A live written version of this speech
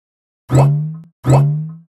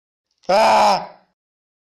Ah.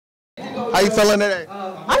 How you feeling today?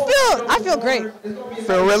 I feel great.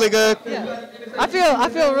 Feel really good? Yeah. I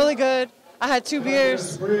feel really good. I had 2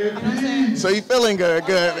 beers. So you feeling good?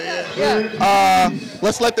 Good. Yeah.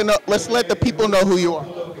 Let's let the people know who you are.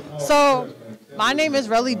 So, my name is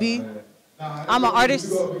Relly B. I'm an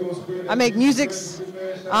artist. I make musics.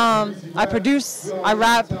 I produce. I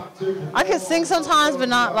rap. I can sing sometimes, but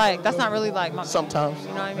not like that's not really like my. Sometimes. You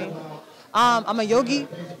know what I mean? I'm a yogi.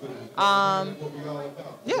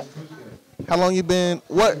 Yeah. How long you been?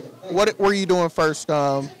 What were you doing first?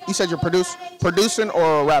 You said you're producing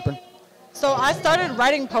or rapping? So I started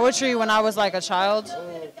writing poetry when I was like a child.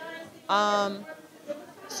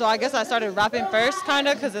 So I guess I started rapping first, kind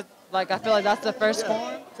of, because like I feel like that's the first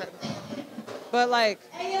form. But like,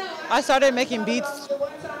 I started making beats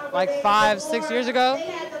like 5-6 years ago.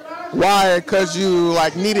 Why? Because you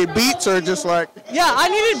like needed beats or just like? Yeah, I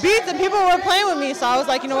needed beats and people were playing with me. So I was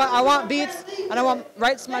like, you know what? I want beats and I want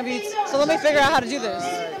rights to my beats. So let me figure out how to do this.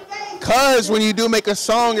 Because when you do make a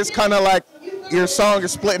song, it's kind of like your song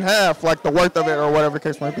is split in half, like the worth of it or whatever the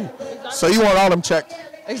case might be. So you want all them checked.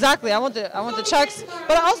 Exactly. I want the checks.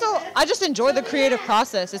 But also, I just enjoy the creative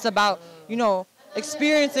process. It's about, you know,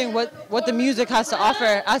 experiencing what the music has to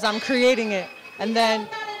offer as I'm creating it. And then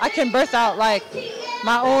I can birth out like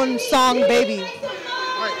my own song baby.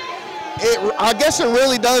 I guess it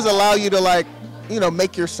really does allow you to like, you know,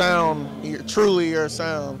 make your sound, truly your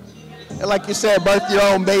sound. And like you said, birth your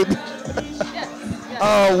own baby.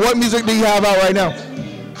 What music do you have out right now?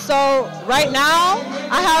 So right now,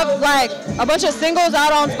 I have like a bunch of singles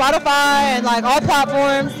out on Spotify and like all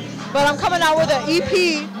platforms. But I'm coming out with an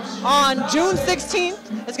EP on June 16th.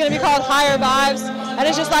 It's gonna be called Higher Vibes, and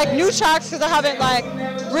it's just like new tracks because I haven't like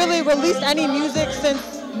really released any music since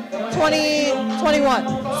 2021.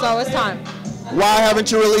 So it's time. Why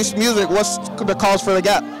haven't you released music? What's the cause for the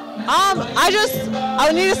gap?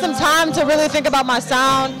 I needed some time to really think about my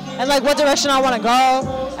sound and like what direction I want to go,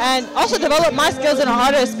 and also develop my skills as an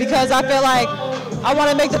artist because I feel like I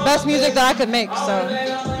want to make the best music that I could make. So,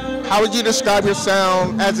 how would you describe your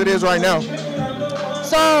sound as it is right now?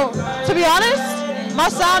 So, to be honest, my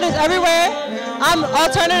sound is everywhere. I'm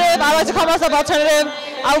alternative. I like to call myself alternative.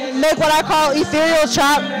 I make what I call ethereal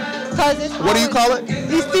trap. What do you call it?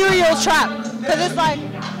 Ethereal trap. Because it's like,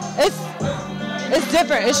 it's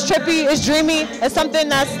different. It's trippy. It's dreamy. It's something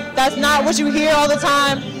that's not what you hear all the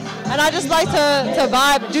time. And I just like to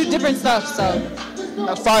vibe, do different stuff. So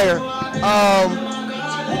that's fire.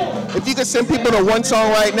 If you could send people to one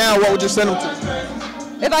song right now, what would you send them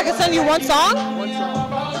to? If I could send you one song?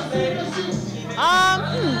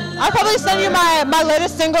 I'd probably send you my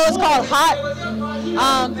latest single. It's called Hot.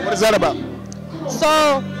 What is that about?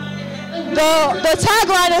 So the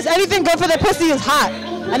tagline is anything good for the pussy is hot.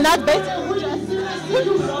 And that's basically just,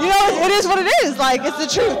 you know, it is what it is. Like, it's the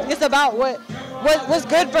truth. It's about what's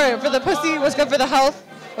good for the pussy, what's good for the health,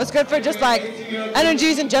 what's good for just like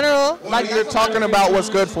energies in general. Like you're talking about what's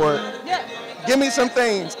good for it. Yeah. Give me some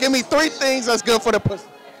things. Give me 3 things that's good for the pussy.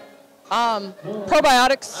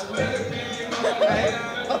 Probiotics.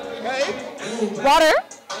 Okay. Water.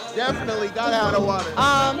 Definitely gotta have the water.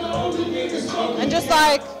 And just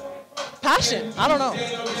like passion. I don't know.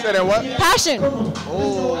 You said that what? Passion.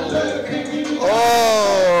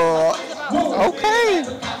 Okay.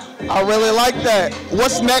 I really like that.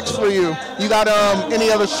 What's next for you? You got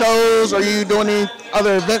any other shows? Are you doing any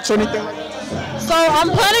other events or anything like that? So I'm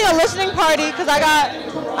planning a listening party because I got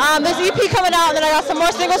this EP coming out, and then I got some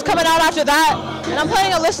more singles coming out after that. And I'm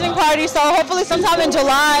planning a listening party, so hopefully sometime in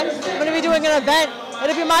July, I'm going to be doing an event.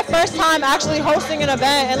 It'll be my first time actually hosting an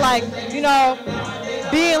event and like, you know,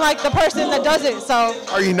 being like the person that does it. So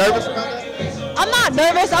are you nervous about that? I'm not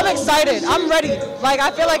nervous. I'm excited. I'm ready. Like, I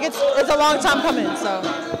feel like it's a long time coming. So.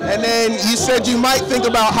 And then you said you might think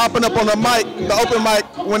about hopping up on the mic, the open mic,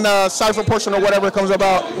 when the cypher portion or whatever comes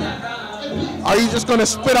about. Are you just gonna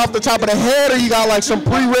spit off the top of the head, or you got like some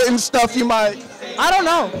pre-written stuff you might? I don't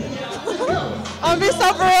know. I'm gonna be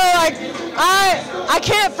so for real. Like, I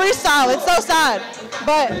can't freestyle. It's so sad.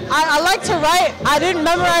 But I like to write. I didn't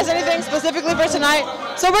memorize anything specifically for tonight,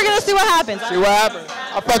 so we're gonna see what happens. See what happens.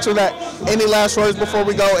 I'll fuck with that. Any last words before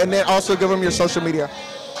we go, and then also give them your social media.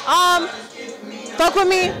 Fuck with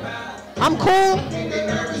me. I'm cool.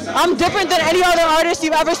 I'm different than any other artist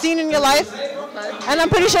you've ever seen in your life, and I'm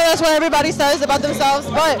pretty sure that's what everybody says about themselves.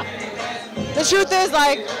 But the truth is,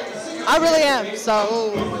 like, I really am.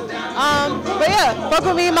 So, but yeah, fuck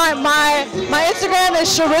with me. My Instagram is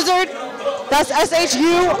Shurizzard. That's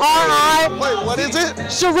S-H-U-R-I. Wait, what is it?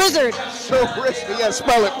 Shurizzard. Shurizzard. Yeah,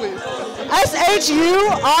 spell it, please.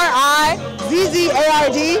 S-H-U-R-I-Z-Z-A-R-D.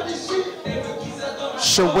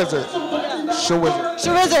 Shurizzard.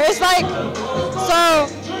 Shurizzard. It's like, so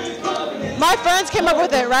my friends came up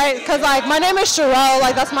with it, right? Because like my name is Sherelle,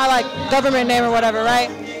 like that's my like government name or whatever, right?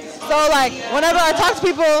 So like whenever I talk to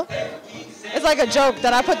people, it's like a joke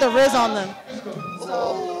that I put the Riz on them.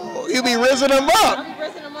 So you be rizzing them up. I be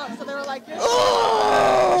rizzing them up, so they were like,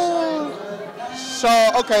 So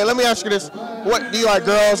okay, let me ask you this: what do you like,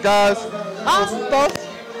 girls, guys? both.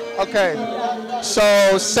 Okay.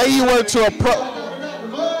 So say you were to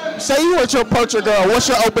approach a girl. What's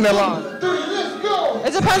your opening line?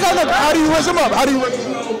 It depends on the girl. How do you rizz them up? How do you rizz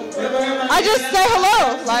them up? I just say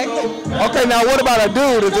hello, like. Okay, now what about a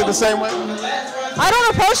dude? Is it the same way? I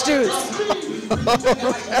don't approach dudes.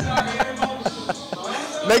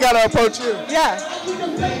 They gotta approach you. Yeah.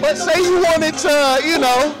 But say you wanted to, you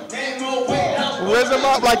know, rizz them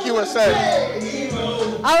up like you were saying.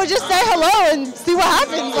 I would just say hello and see what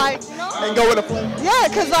happens, like. And go with a flow. Yeah,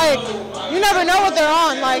 cause like you never know what they're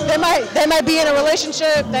on. Like they might be in a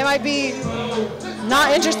relationship. They might be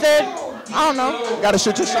not interested. I don't know. Gotta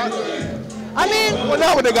shoot your shot. I mean, well,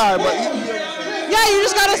 not with the guy, but yeah, you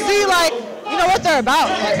just gotta see like you know what they're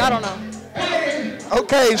about. Like I don't know.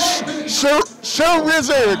 Okay,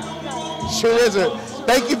 Shurizzard.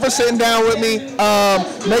 Thank you for sitting down with me.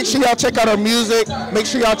 Make sure y'all check out her music. Make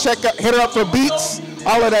sure y'all hit her up for beats,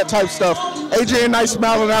 all of that type stuff. Adrian Nyce,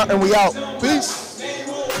 Mouthin Out, and we out. Peace.